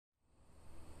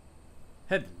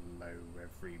Hello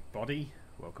everybody,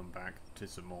 welcome back to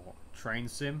some more train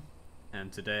sim, and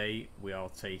today we are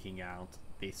taking out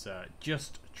this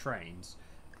JustTrains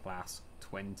Class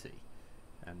 20,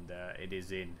 and it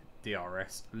is in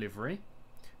DRS livery,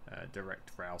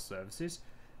 direct rail services,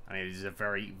 and it is a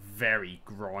very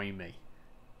grimy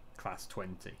Class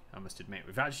 20, I must admit.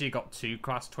 We've actually got two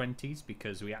Class 20s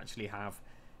because we actually have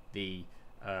the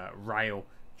rail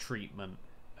treatment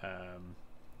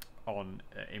on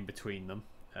in between them.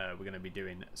 We're going to be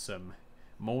doing some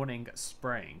morning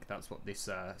spraying. That's what this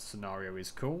scenario is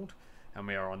called, and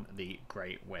we are on the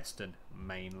Great Western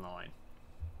Main Line.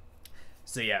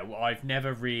 So yeah, well, I've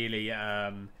never really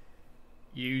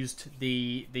used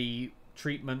the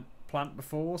treatment plant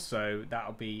before, so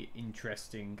that'll be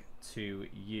interesting to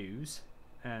use.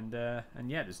 And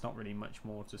yeah, there's not really much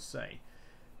more to say.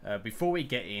 Before we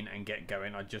get in and get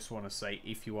going, I just want to say,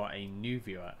 if you are a new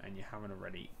viewer and you haven't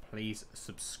already, please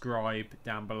subscribe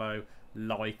down below,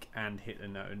 like, and hit the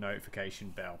notification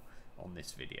bell on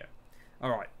this video.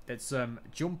 Alright, let's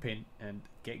jump in and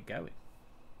get going.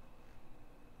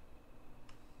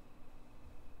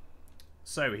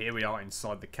 So here we are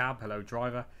inside the cab. Hello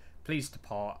driver, please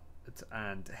depart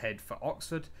and head for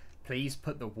Oxford. Please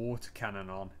put the water cannon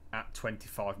on at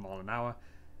 25 miles an hour.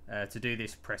 To do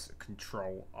this, press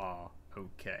Control R.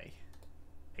 Okay,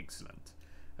 excellent.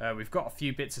 We've got a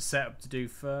few bits of setup to do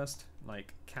first,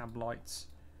 like cab lights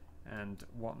and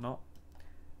whatnot.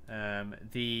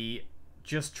 The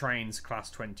JustTrains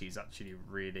Class 20 is actually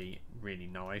really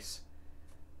nice,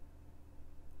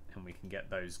 and we can get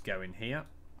those going here.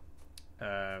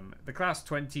 The Class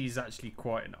 20 is actually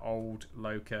quite an old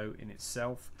loco in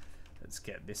itself. Let's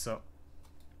get this up,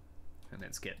 and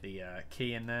let's get the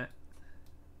key in there.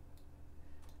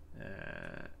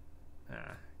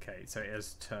 Okay, so it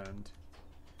has turned.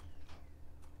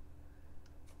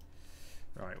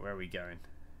 Right, where are we going?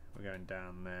 We're going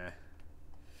down there.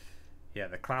 Yeah,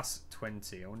 the Class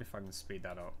 20. I wonder if I can speed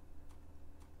that up.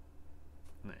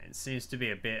 It seems to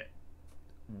be a bit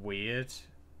weird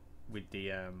with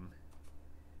the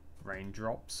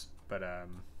raindrops, but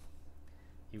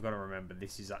you've got to remember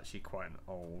this is actually quite an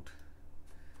old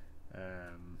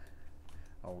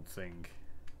thing.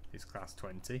 Is Class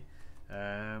 20.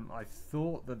 I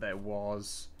thought that there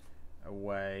was a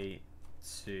way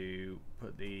to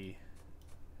put the...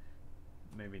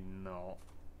 Maybe not.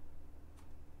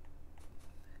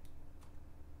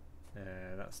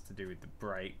 That's to do with the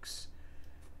brakes.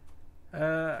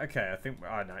 Okay, I think...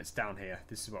 Oh no, it's down here.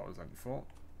 This is what I was looking for.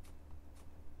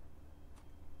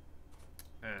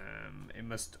 It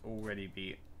must already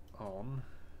be on.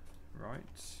 Right.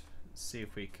 Let's see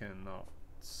if we cannot...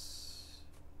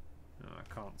 No,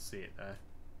 I can't see it there.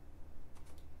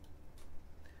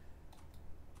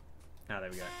 Ah, there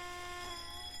we go.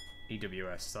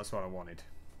 EWS, that's what I wanted.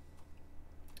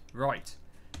 Right,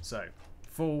 so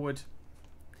forward.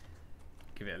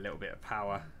 Give it a little bit of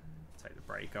power. Take the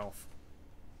brake off.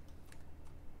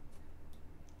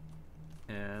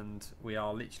 And we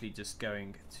are literally just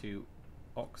going to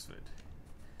Oxford.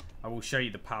 I will show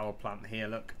you the power plant here,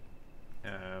 look.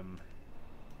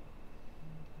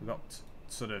 We've got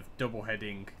sort of double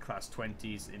heading Class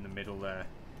 20s in the middle there.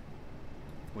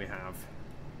 We have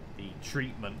the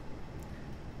treatment,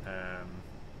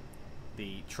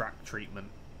 the track treatment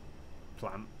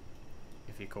plant,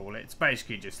 if you call it. It's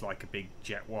basically just like a big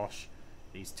jet wash.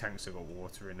 These tanks have got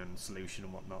water in and solution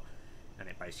and whatnot, and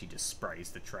it basically just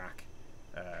sprays the track.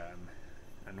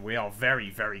 And we are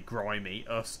very grimy,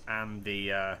 us and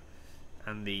the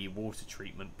water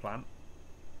treatment plant.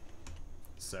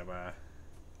 So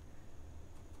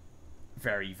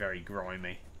very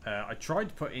grimy. I tried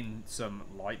to put in some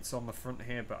lights on the front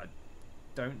here, but I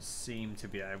don't seem to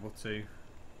be able to.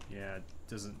 Yeah, it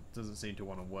doesn't seem to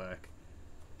want to work.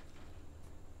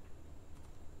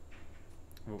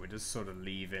 Well, we're just sort of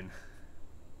leaving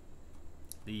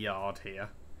the yard here,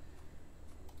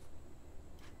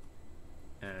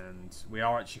 and we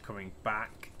are actually coming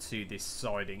back to this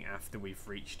siding after we've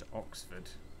reached Oxford.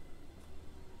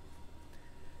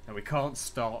 And we can't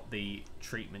start the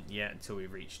treatment yet until we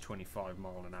reach 25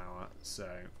 miles an hour, so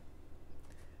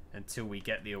until we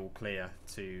get the all clear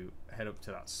to head up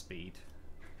to that speed,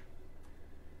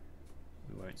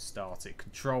 we won't start it.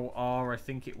 Control R, I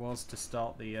think it was, to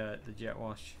start the jet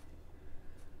wash.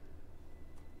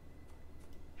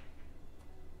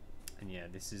 And yeah,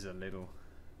 this is a little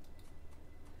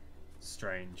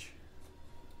strange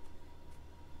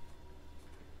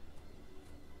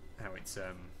how it's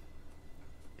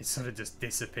it sort of just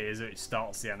disappears. It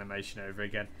starts the animation over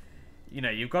again. You know,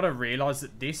 you've got to realise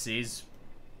that this is,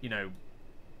 you know,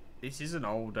 this is an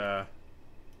older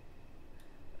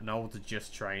an older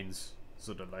Just Trains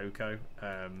sort of loco.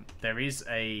 There is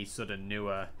a sort of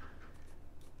newer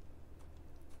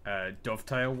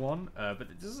dovetail one, but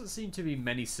there doesn't seem to be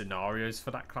many scenarios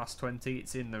for that Class 20.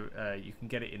 It's in the you can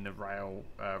get it in the rail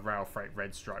freight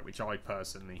red stripe, which I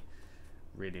personally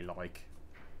really like,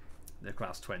 the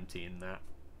Class 20 in that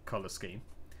colour scheme.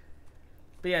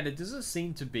 But yeah, there doesn't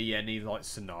seem to be any like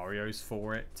scenarios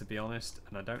for it, to be honest,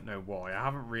 and I don't know why. I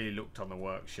haven't really looked on the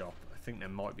workshop. I think there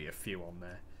might be a few on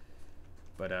there,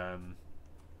 but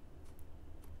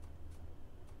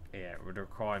yeah, it would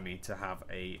require me to have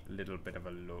a little bit of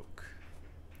a look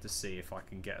to see if I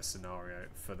can get a scenario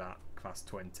for that Class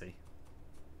 20.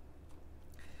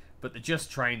 But the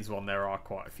Just Trains one, there are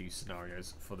quite a few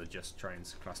scenarios for the Just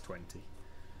Trains Class 20.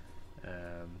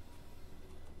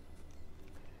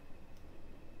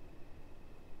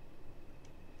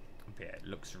 Yeah, it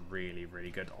looks really, really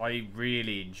good. I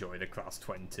really enjoy the Class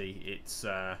 20. It's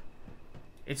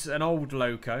an old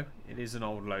loco. It is an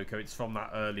old loco. It's from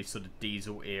that early sort of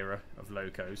diesel era of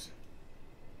locos.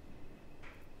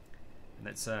 And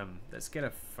let's get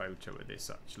a photo of this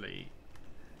actually,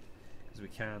 because we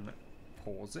can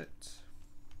pause it.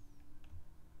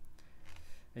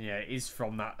 And yeah, it is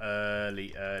from that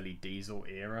early diesel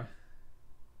era.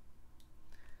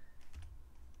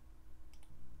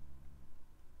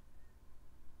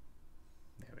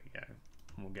 There we go.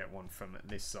 And we'll get one from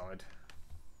this side.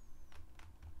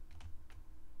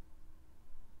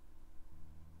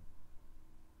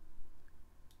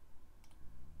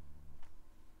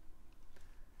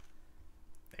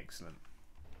 Excellent.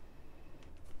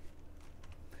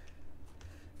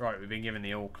 Right, we've been given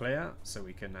the all clear, so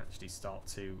we can actually start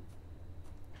to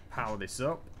power this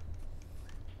up.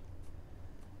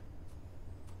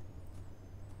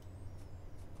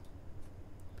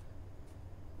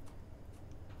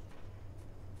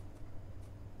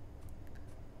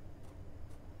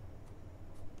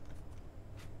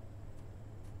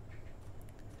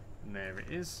 And there it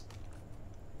is.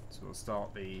 So we'll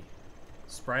start the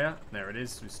sprayer. There it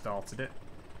is. We started it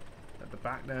at the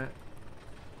back there.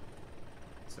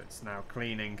 So it's now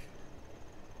cleaning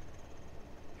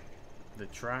the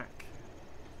track.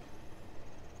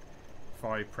 If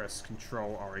I press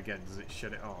Control R again, does it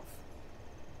shut it off?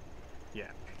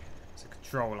 Yeah. So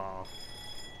Control R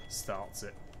starts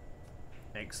it.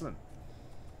 Excellent.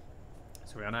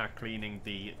 So we are now cleaning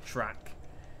the track.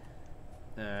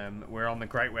 We're on the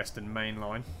Great Western Main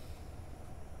Line.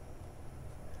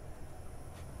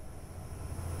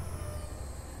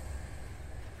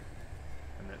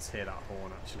 Let's hear that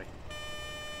horn actually.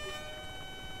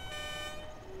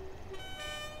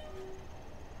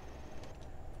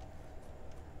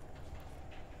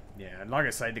 Yeah, like I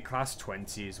say, the Class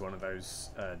 20 is one of those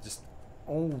just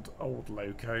old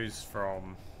locos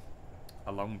from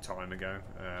a long time ago.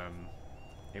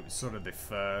 It was sort of the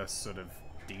first sort of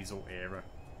diesel era.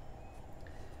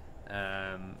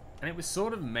 And it was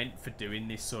sort of meant for doing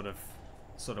this sort of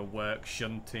work,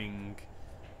 shunting,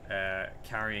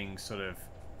 carrying sort of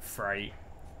freight.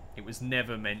 It was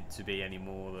never meant to be any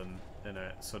more than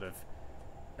a sort of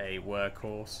a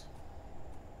workhorse,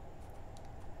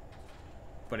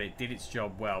 but it did its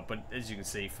job well. But as you can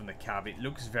see from the cab, it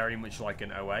looks very much like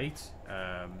an 08.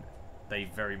 They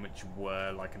very much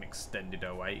were like an extended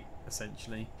 08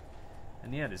 essentially.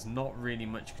 And yeah, there's not really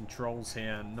much controls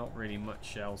here, not really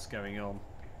much else going on.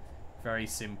 Very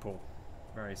simple,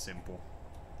 very simple.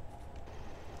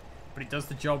 But it does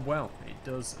the job well. It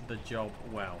does the job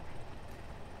well.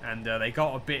 And they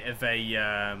got a bit of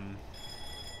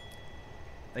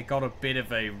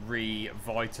a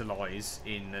revitalize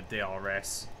in the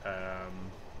DRS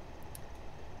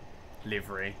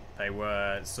livery. They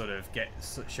were sort of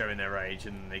showing their age,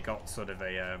 and they got sort of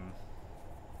a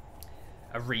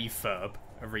refurb,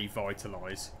 a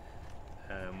revitalize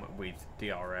with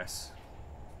DRS.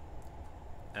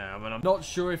 And I'm not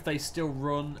sure if they still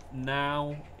run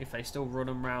now, if they still run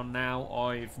them around now.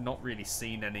 I've not really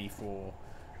seen any for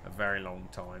a very long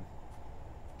time,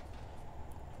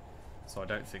 so I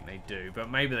don't think they do, but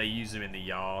maybe they use them in the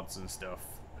yards and stuff,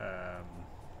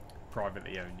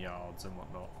 privately owned yards and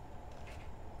whatnot.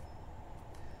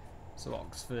 So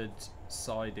Oxford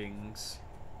sidings,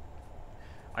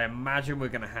 I imagine we're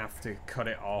going to have to cut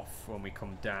it off when we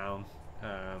come down,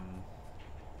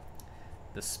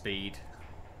 the speed.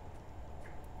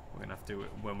 We're going to have to,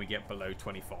 when we get below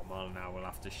 24 mile an hour, we'll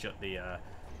have to shut the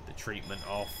treatment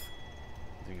off.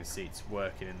 As you can see, it's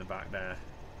working in the back there.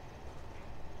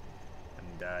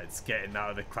 And it's getting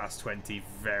out of the Class 20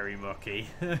 very mucky.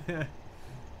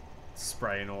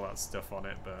 Spraying all that stuff on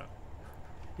it, but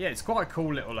yeah, it's quite a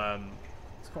cool little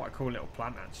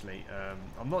plant actually.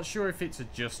 I'm not sure if it's a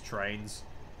Just Trains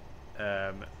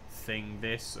thing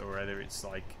this, or whether it's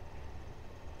like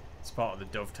it's part of the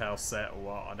dovetail set or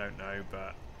what, I don't know,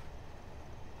 but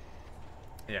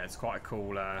yeah, it's quite a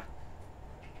cool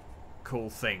cool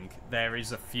thing. There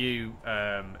is a few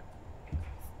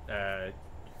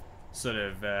sort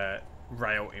of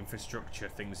rail infrastructure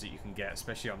things that you can get,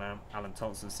 especially on Alan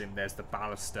Thompson's sim. There's the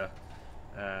baluster.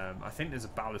 I think there's a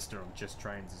baluster on Just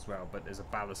Trains as well, but there's a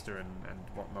baluster and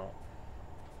whatnot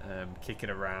kicking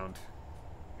around,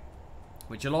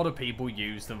 which a lot of people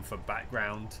use them for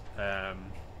background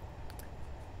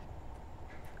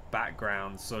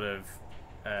sort of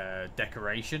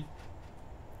decoration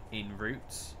in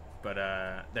routes. But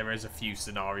there is a few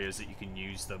scenarios that you can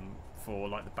use them for,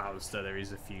 like the baluster. There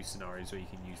is a few scenarios where you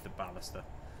can use the baluster.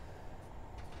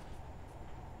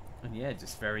 And yeah,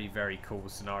 just very, very cool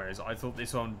scenarios. I thought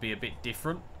this one would be a bit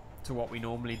different to what we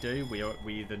normally do. We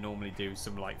either normally do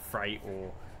some like freight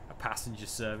or a passenger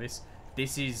service.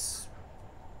 This is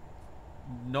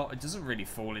not, it doesn't really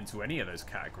fall into any of those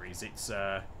categories. It's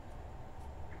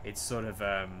sort of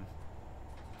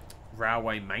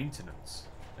railway maintenance,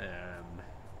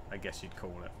 I guess you'd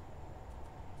call it.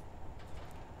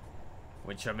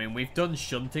 Which, I mean, we've done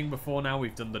shunting before now.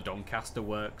 We've done the Doncaster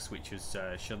works, which is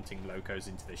shunting locos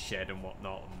into the shed and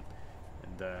whatnot,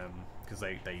 and because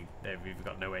they've either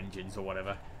got no engines or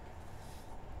whatever.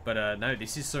 But no,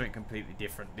 this is something completely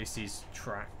different. This is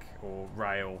track or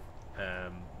rail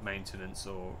maintenance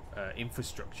or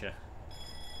infrastructure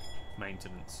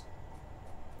maintenance,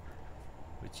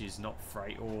 which is not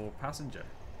freight or passenger.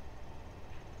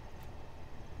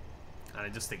 And I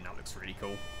just think that looks really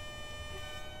cool.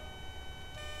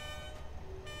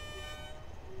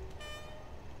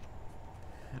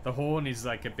 The horn is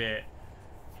like a bit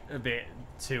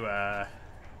too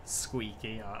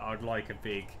squeaky. I'd like a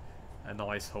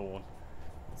nice horn.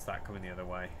 What's that coming the other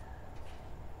way?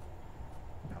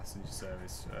 Passenger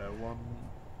service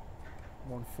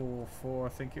 144, I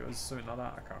think it was, something like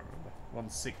that. I can't remember.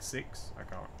 166. I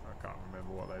can't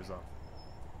remember what those are.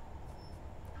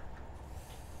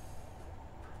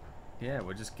 Yeah,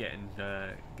 we're just getting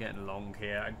along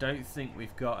here. I don't think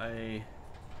we've got a.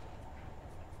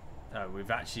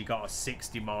 We've actually got a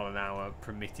 60 mile an hour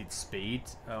permitted speed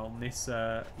on this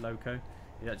loco.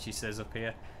 It actually says up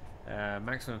here,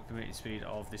 maximum permitted speed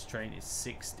of this train is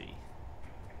 60.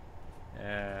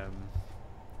 The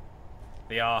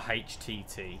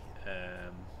RHTT,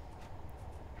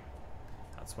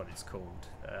 that's what it's called.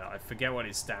 I forget what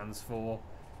it stands for,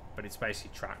 but it's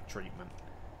basically track treatment.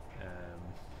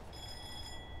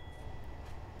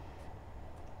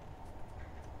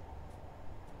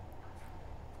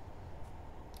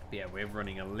 But yeah, we're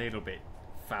running a little bit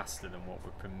faster than what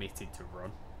we're permitted to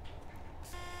run.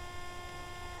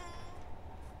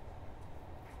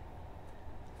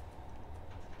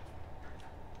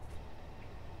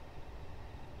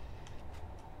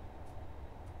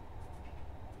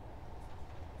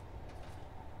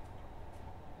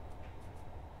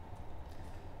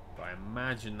 But I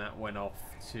imagine that went off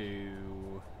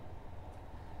to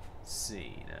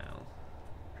C now.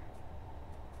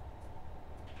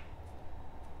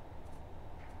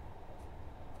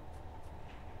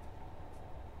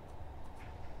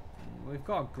 We've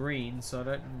got green, so I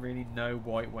don't really know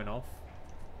why it went off.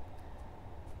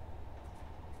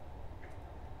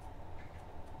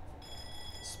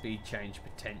 Speed change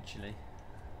potentially.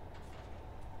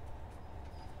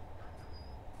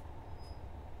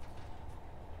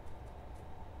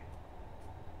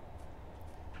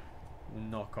 We'll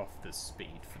knock off the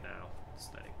speed for now.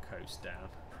 Just let it coast down.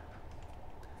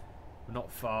 We're not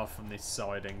far from this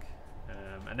siding.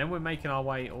 And then we're making our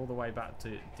way all the way back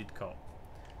to Didcot.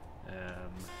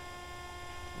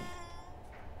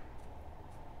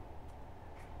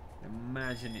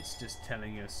 Imagine it's just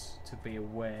telling us to be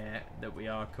aware that we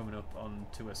are coming up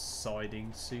onto a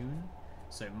siding soon,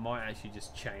 so it might actually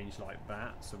just change like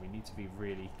that, so we need to be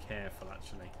really careful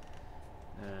actually.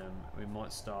 We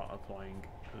might start applying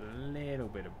a little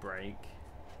bit of brake.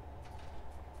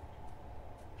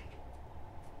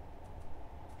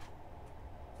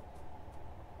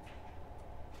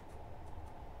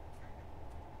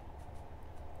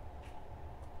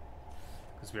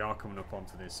 Because we are coming up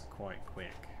onto this quite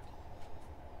quick.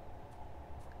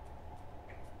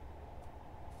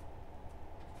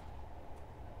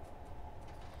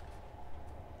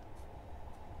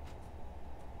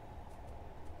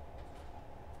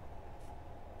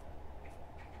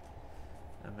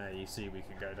 And there you see we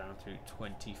can go down to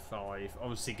 25.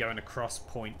 Obviously going across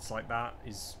points like that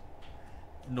is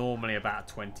normally about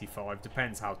 25.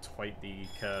 Depends how tight the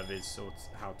curve is or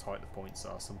how tight the points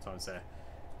are. Sometimes they're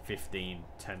 15,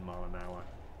 10 mile an hour.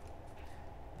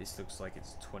 This looks like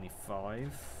it's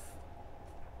 25.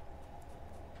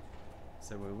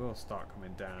 So we will start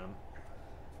coming down.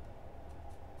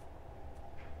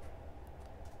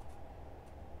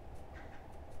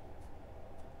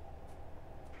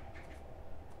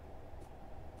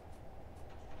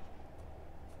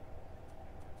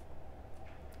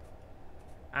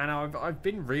 And I've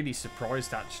been really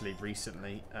surprised actually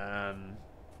recently.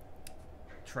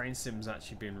 Train Sim's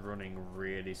actually been running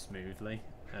really smoothly.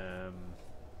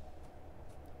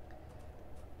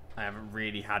 I haven't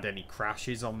really had any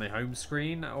crashes on the home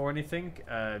screen or anything.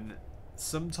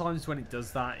 Sometimes when it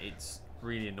does that, it's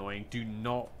really annoying. Do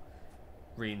not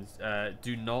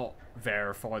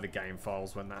verify the game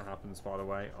files when that happens, by the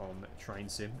way, on Train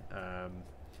Sim. A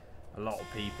lot of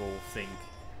people think,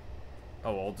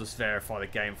 oh, I'll just verify the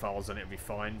game files and it'll be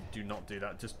fine. Do not do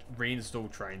that. Just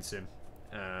reinstall Train Sim.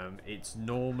 It's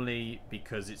normally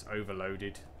because it's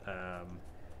overloaded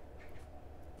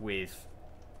with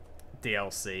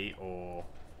DLC or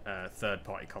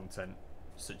third-party content,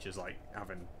 such as like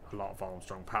having a lot of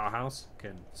Armstrong Powerhouse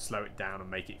can slow it down and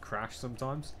make it crash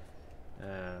sometimes.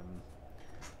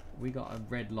 We got a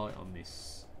red light on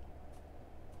this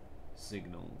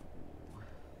signal.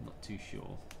 Not too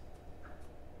sure.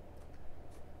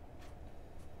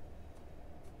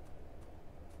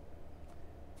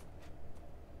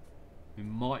 We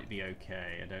might be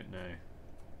okay, I don't know.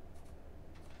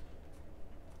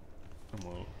 And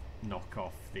we'll knock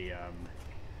off the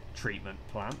treatment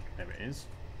plant. There it is.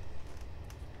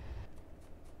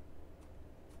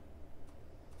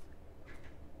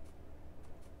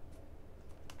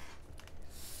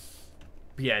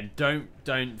 But yeah, don't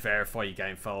verify your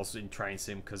game files in Train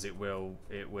Sim, because it will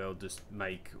just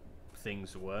make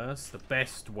things worse. The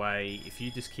best way, if you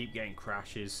just keep getting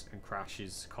crashes and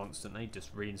crashes constantly,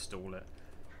 just reinstall it.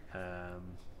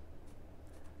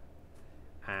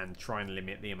 And try and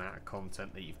limit the amount of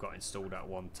content that you've got installed at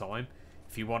one time.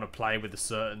 If you want to play with a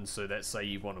certain, so let's say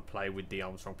you want to play with the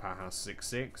Armstrong Powerhouse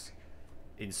 6.6,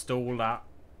 install that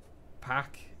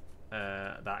pack,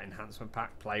 that enhancement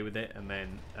pack, play with it, and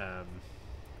then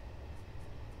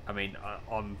I mean,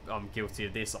 I'm guilty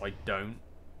of this. I don't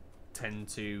tend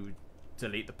to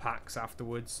delete the packs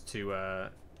afterwards to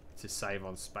save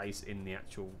on space in the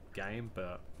actual game,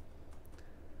 but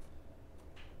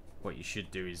what you should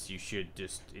do is you should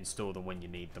just install them when you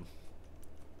need them,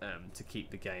 to keep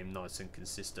the game nice and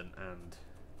consistent and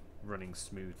running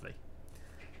smoothly.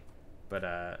 But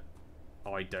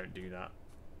I don't do that,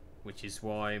 which is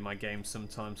why my game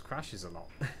sometimes crashes a lot.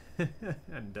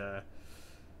 And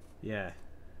yeah,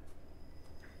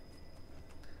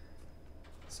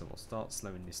 so we'll start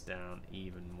slowing this down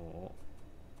even more,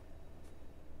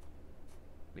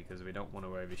 because we don't want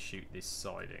to overshoot this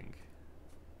siding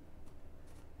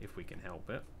if we can help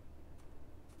it.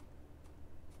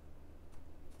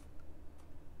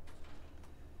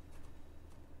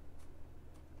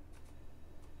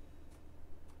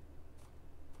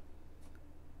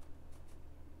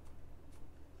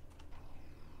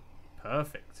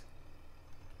 Perfect.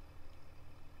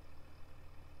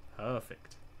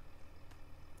 Perfect.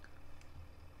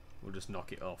 We'll just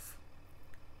knock it off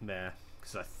there,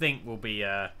 because I think we'll be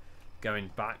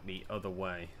going back the other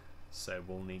way, so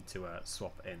we'll need to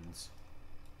swap ends.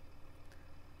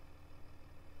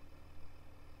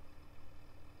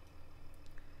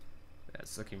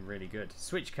 That's looking really good.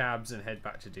 Switch cabs and head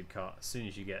back to Didcot. As soon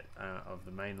as you get out of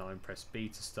the main line, press B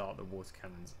to start the water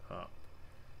cannons up.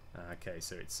 Okay,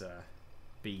 so it's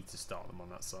B to start them on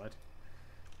that side.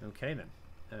 Okay then.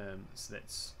 So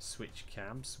let's switch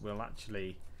cabs. We'll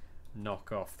actually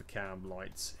knock off the cab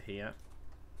lights here,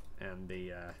 and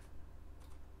the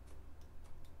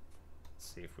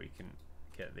see if we can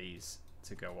get these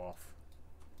to go off.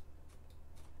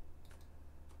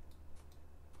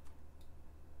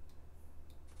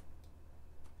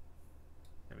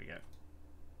 There we go.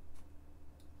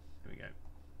 There we go.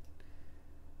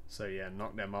 So yeah,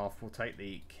 knock them off. We'll take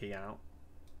the key out.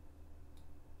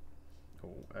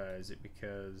 Oh, is it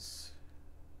because...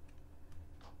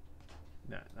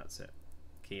 No, that's it.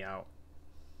 Key out.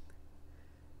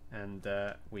 And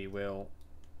we will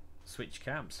switch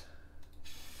cabs.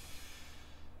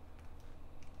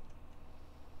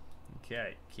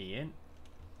 Okay, key in.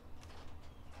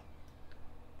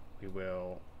 We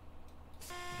will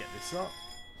get this up,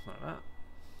 like that.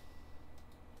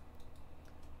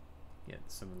 Get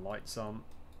some lights on.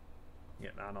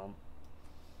 Get that on.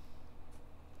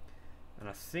 And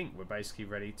I think we're basically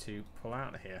ready to pull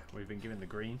out of here. We've been given the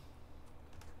green.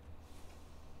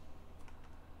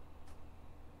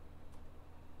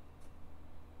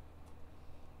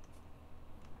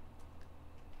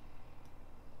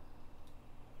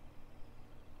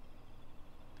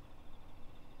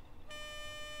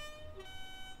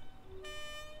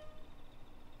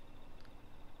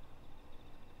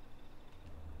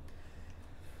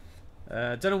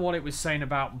 Don't know what it was saying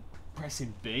about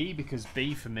pressing B, because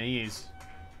B for me is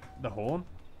the horn.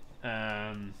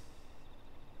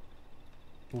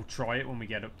 We'll try it when we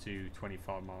get up to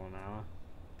 25 mile an hour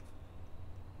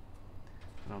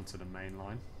and onto the main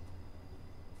line.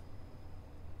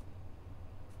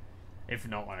 If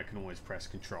not, I can always press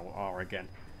Control R again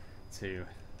to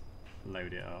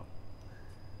load it up.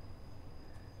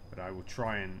 But I will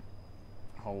try and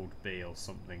hold B or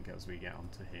something as we get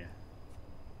onto here.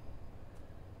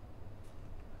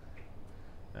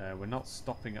 We're not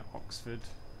stopping at Oxford,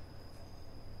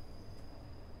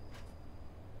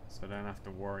 so I don't have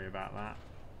to worry about that.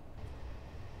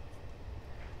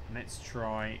 Let's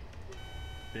try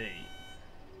B.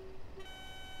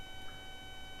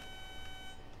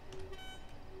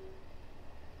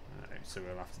 So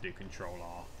we'll have to do Control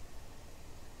R.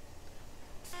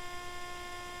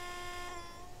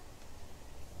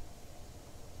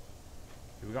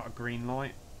 Have we got a green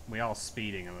light? We are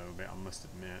speeding a little bit, I must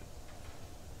admit.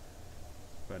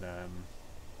 But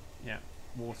yeah,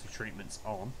 water treatment's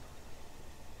on.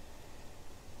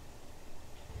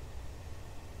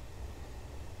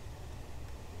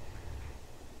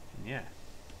 Yeah.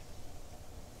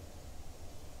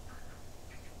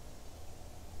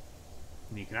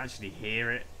 And you can actually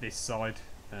hear it this side.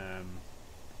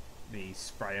 The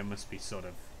sprayer must be sort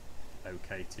of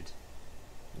located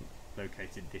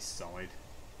this side.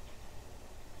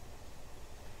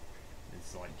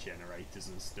 There's like generators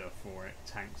and stuff for it,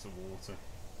 tanks of water.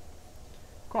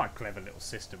 Quite a clever little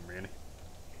system, really.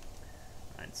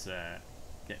 Let's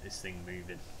get this thing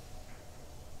moving.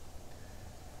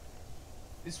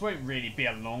 This won't really be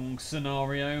a long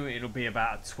scenario. It'll be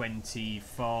about a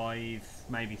 25,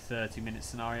 maybe 30-minute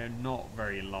scenario. Not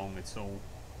very long at all.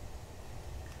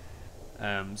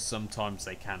 Sometimes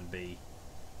they can be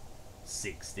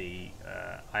 60.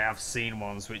 I have seen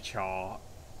ones which are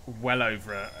well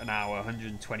over an hour,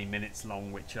 120 minutes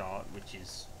long, which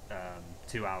is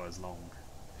 2 hours long.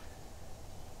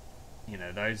 You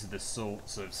know, those are the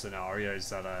sorts of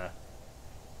scenarios that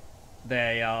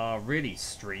they are really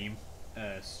stream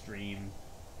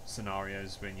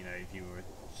scenarios, when, you know, if you were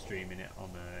streaming it on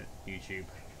YouTube.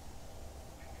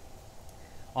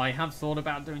 I have thought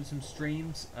about doing some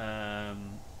streams.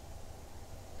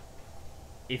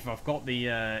 If I've got the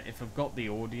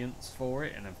audience for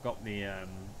it, and I've got the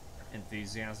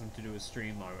enthusiasm to do a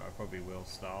stream, I probably will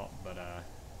start. But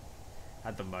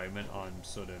at the moment, I'm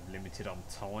sort of limited on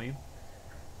time,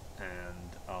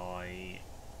 and I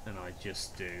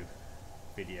just do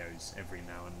videos every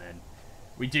now and then.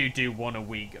 We do one a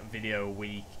week, a video a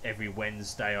week. Every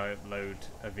Wednesday I upload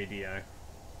a video.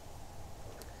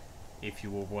 If you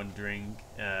were wondering,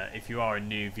 if you are a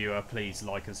new viewer, please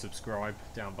like and subscribe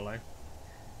down below.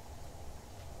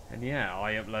 And yeah,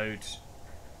 I upload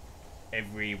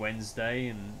every Wednesday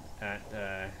and at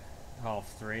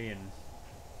 3:30, and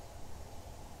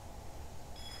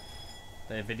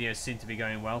the videos seem to be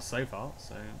going well so far,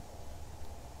 so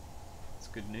it's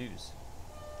good news.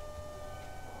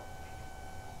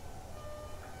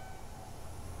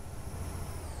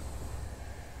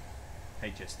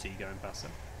 HST going past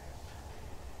them.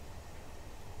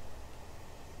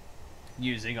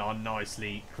 Using our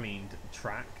nicely cleaned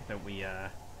track that we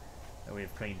have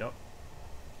cleaned up.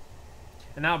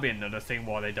 And that'll be another thing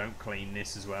why they don't clean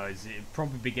this as well, is it'd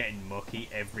probably be getting mucky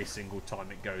every single time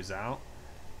it goes out.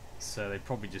 So they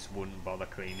probably just wouldn't bother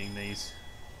cleaning these,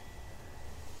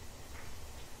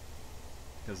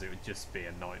 because it would just be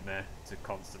a nightmare to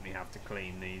constantly have to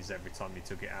clean these every time you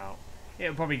took it out.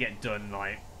 It'll probably get done,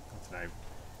 like, I don't know,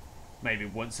 maybe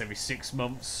once every 6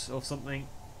 months or something.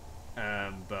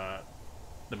 But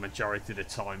the majority of the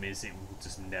time it will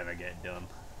just never get done.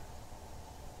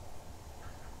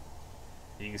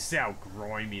 You can see how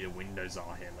grimy the windows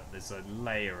are here. Look, there's a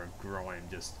layer of grime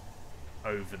just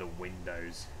over the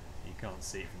windows. You can't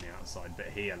see it from the outside, but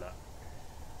here, look.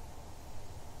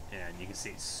 Yeah, and you can see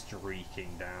it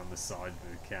streaking down the side of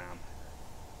the cab.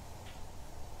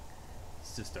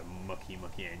 It's just a mucky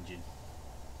engine.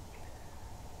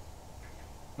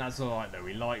 That's alright though,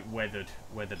 we like weathered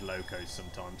locos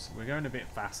sometimes. We're going a bit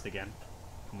fast again,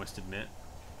 I must admit.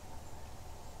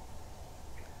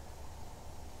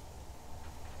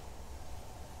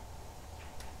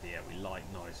 Yeah, we like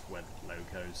nice weathered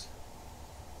locos.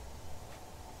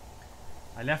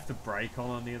 I left the brake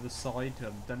on the other side.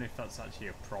 I don't know if that's actually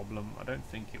a problem. I don't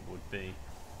think it would be.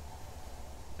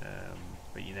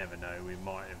 But you never know. We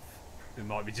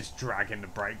might be just dragging the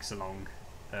brakes along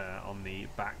on the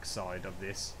back side of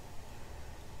this.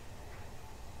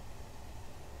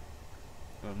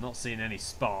 Well, I'm not seeing any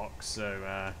sparks, so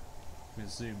I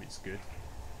assume it's good.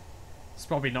 It's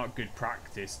probably not good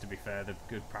practice, to be fair. The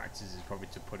good practice is probably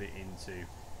to put it into,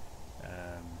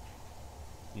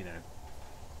 you know,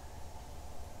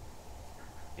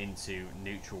 into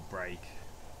neutral brake.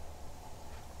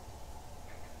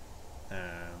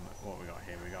 What we got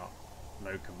here? We got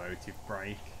locomotive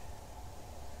brake,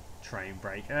 train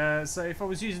brake. So if I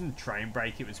was using the train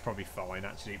brake, it was probably fine.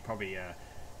 Actually,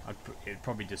 it'd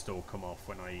probably just all come off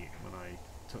when I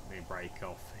took the brake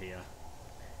off here.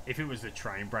 If it was the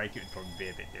train brake, it would probably be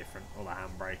a bit different. Or the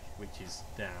handbrake, which is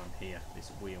down here. This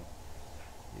wheel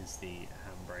is the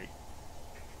handbrake.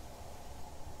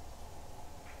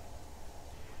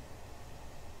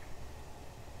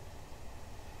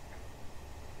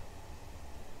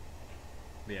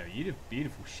 Yeah,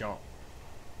 beautiful shot.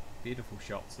 Beautiful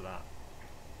shots of that.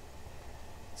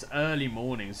 It's early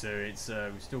morning, so it's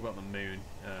we've still got the moon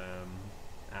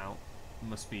out. It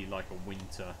must be like a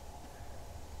winter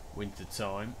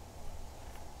time.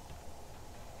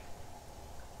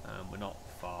 We're not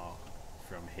far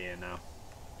from here now.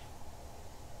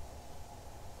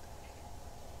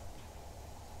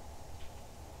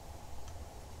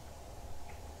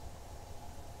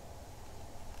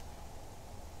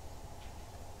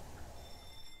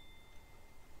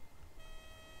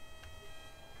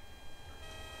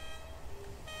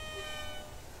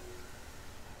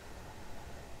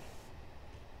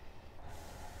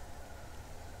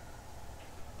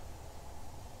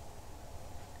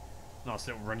 Nice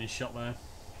little running shot there.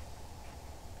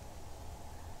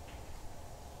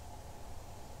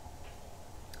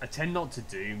 I tend not to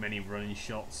do many running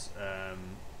shots.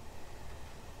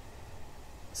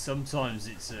 Sometimes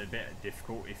it's a bit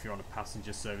difficult if you're on a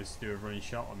passenger service to do a running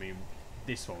shot. I mean,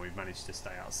 this one we've managed to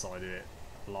stay outside of it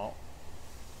a lot.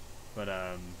 But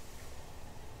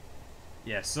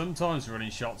yeah, sometimes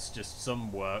running shots just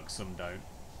some work, some don't.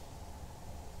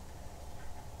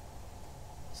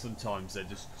 Sometimes they're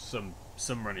just some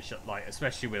running shot, like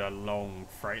especially with a long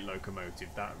freight locomotive.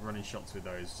 That running shots with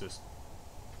those just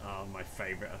are my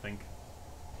favourite, I think.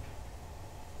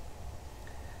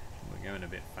 We're going a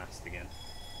bit fast again.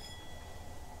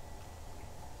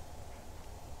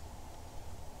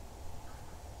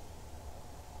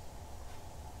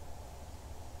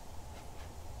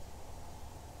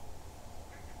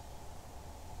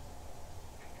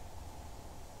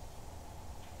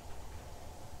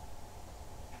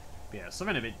 But yeah,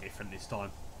 something a bit different this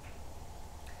time.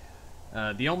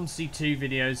 The OMSI 2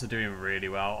 videos are doing really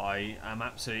well. I am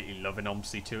absolutely loving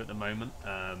OMSI 2 at the moment.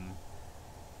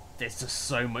 There's just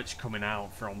so much coming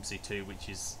out for OMSI 2, which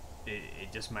is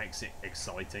it just makes it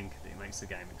exciting. It makes the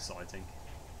game exciting.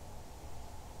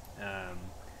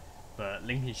 But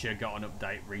Lincolnshire got an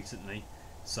update recently,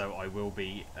 so I will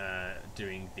be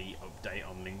doing the update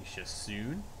on Lincolnshire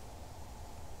soon.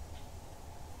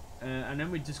 And then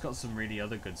we just got some really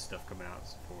other good stuff coming out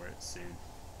for it soon.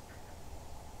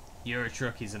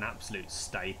 Eurotruck is an absolute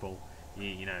staple.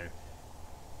 You know,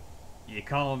 you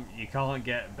can't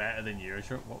get better than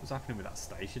Eurotruck. What was happening with that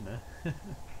station there?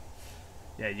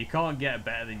 Yeah, you can't get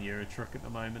better than Eurotruck at the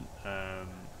moment.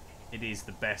 It is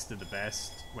the best of the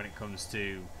best when it comes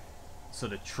to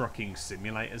sort of trucking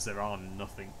simulators.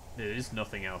 There is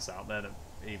nothing else out there that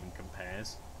even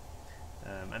compares.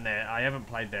 And I haven't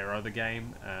played their other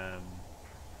game,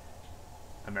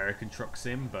 American Truck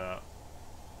Sim, but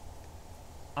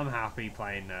I'm happy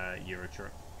playing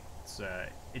Eurotruck.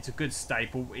 It's a good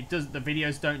staple. The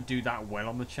videos don't do that well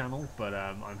on the channel, but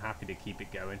I'm happy to keep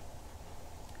it going.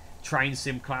 Train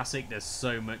Sim Classic, there's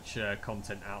so much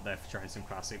content out there for Train Sim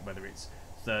Classic, whether it's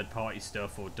third-party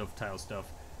stuff or Dovetail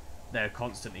stuff. They're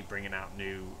constantly bringing out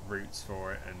new routes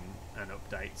for it and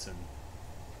updates and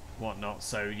whatnot.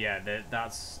 So yeah,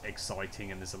 that's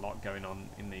exciting, and there's a lot going on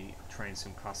in the Train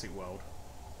Sim Classic world.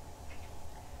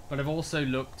 But I've also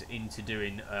looked into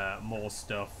doing more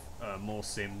stuff, more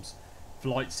sims.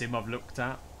 Flight Sim I've looked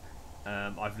at.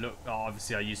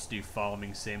 Obviously I used to do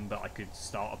Farming Sim, but I could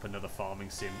start up another Farming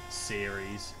Sim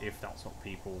series if that's what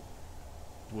people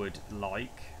would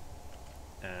like.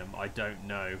 I don't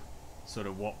know sort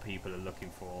of what people are looking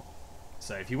for.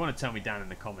 So if you want to tell me down in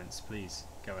the comments, please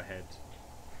go ahead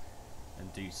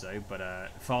and do so.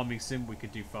 But Farming Sim, we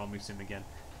could do Farming Sim again.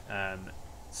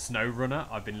 Snow Runner,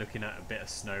 I've been looking at a bit of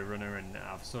Snow Runner, and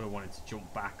I've sort of wanted to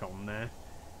jump back on there,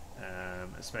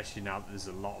 especially now that there's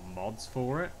a lot of mods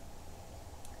for it.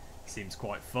 Seems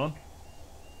quite fun.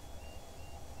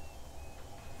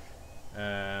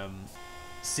 Not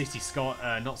City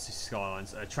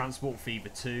Skylines, Transport Fever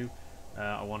 2.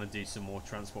 I want to do some more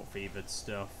Transport Fever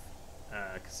stuff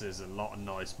because there's a lot of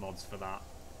nice mods for that.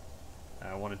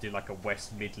 I want to do like a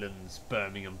West Midlands,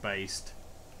 Birmingham based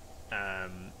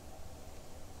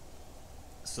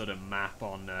sort of map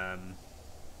on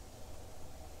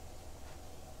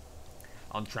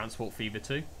Transport Fever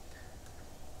 2.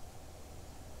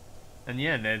 And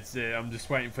yeah, there's I'm just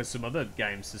waiting for some other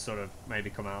games to sort of maybe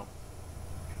come out.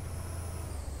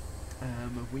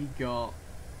 Have we got?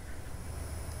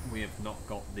 We have not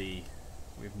got the.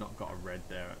 We've not got a red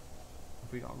there.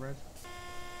 Have we got a red?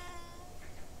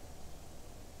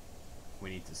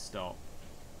 We need to stop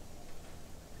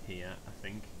here, I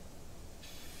think.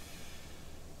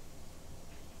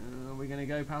 Are we gonna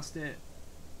go past it?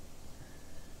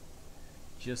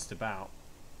 Just about.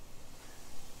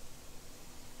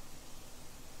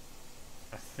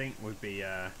 I think we'll be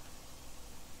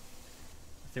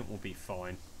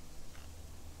fine.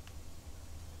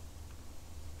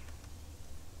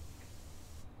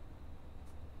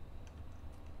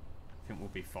 I think we'll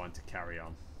be fine to carry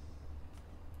on.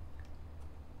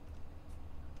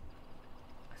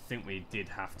 I think we did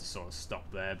have to sort of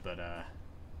stop there, but let's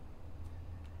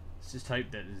just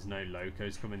hope that there's no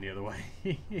locos coming the other way.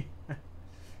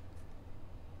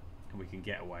 And we can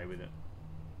get away with it.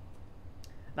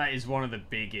 That is one of the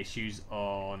big issues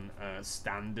on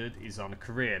standard, is on a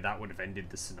career that would have ended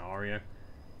the scenario.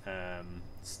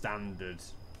 Standard,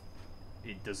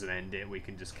 it doesn't end it, we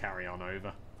can just carry on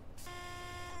over.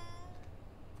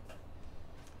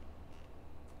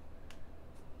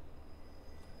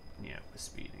 Yeah, we're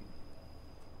speeding.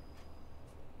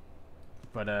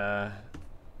 But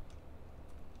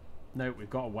no, we've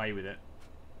got away with it.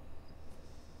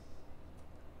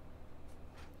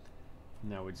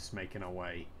 Now we're just making our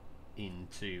way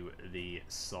into the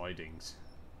sidings,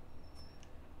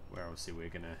 where obviously we're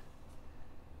gonna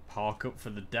park up for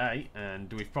the day,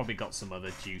 and we've probably got some other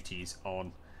duties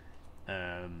on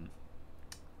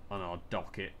our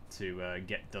docket to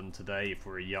get done today if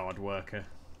we're a yard worker.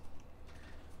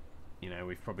 You know,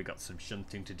 we've probably got some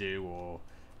shunting to do or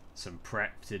some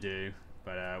prep to do,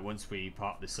 but once we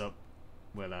park this up,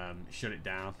 we'll shut it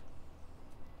down.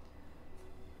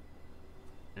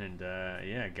 And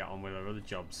yeah, get on with our other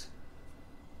jobs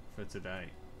for today.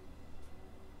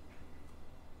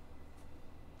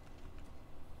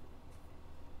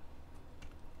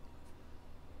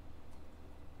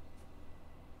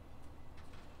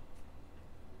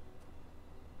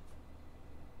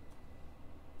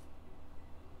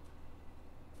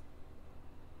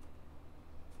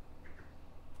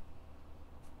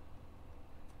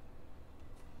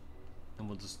 And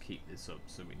we'll just keep this up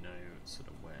so we know sort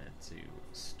of where to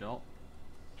stop.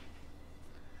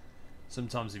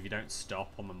 Sometimes if you don't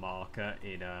stop on the marker,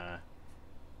 it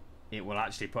will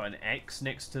actually put an X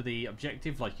next to the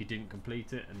objective, like you didn't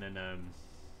complete it, and then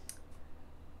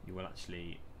you will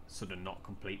actually sort of not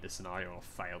complete the scenario or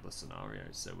fail the scenario.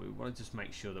 So we want to just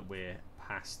make sure that we're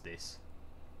past this,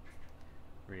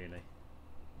 really.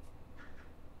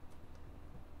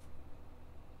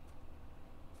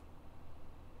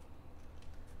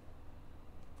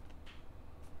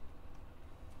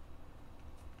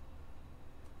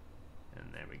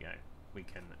 There we go. We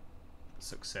can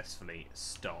successfully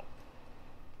stop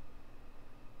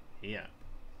here.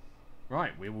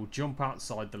 Right, we will jump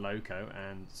outside the loco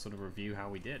and sort of review how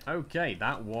we did. Okay,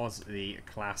 that was the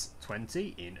Class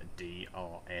 20 in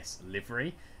DRS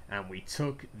livery, and we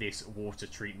took this water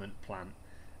treatment plant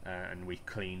and we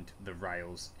cleaned the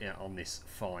rails on this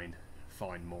fine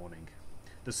morning.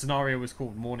 The scenario was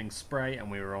called Morning Spray, and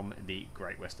we were on the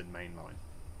Great Western Main Line.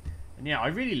 And yeah, I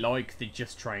really like the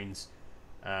JustTrains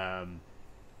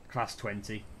Class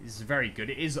 20. It's very good.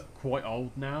 It is quite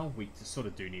old now. We sort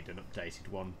of do need an updated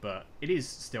one, but it is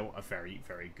still a very,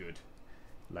 very good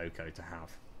loco to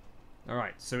have.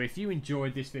 Alright, so if you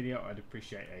enjoyed this video, I'd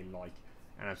appreciate a like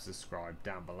and a subscribe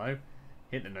down below.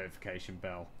 Hit the notification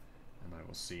bell, and I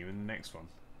will see you in the next one.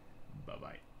 Bye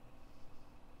bye.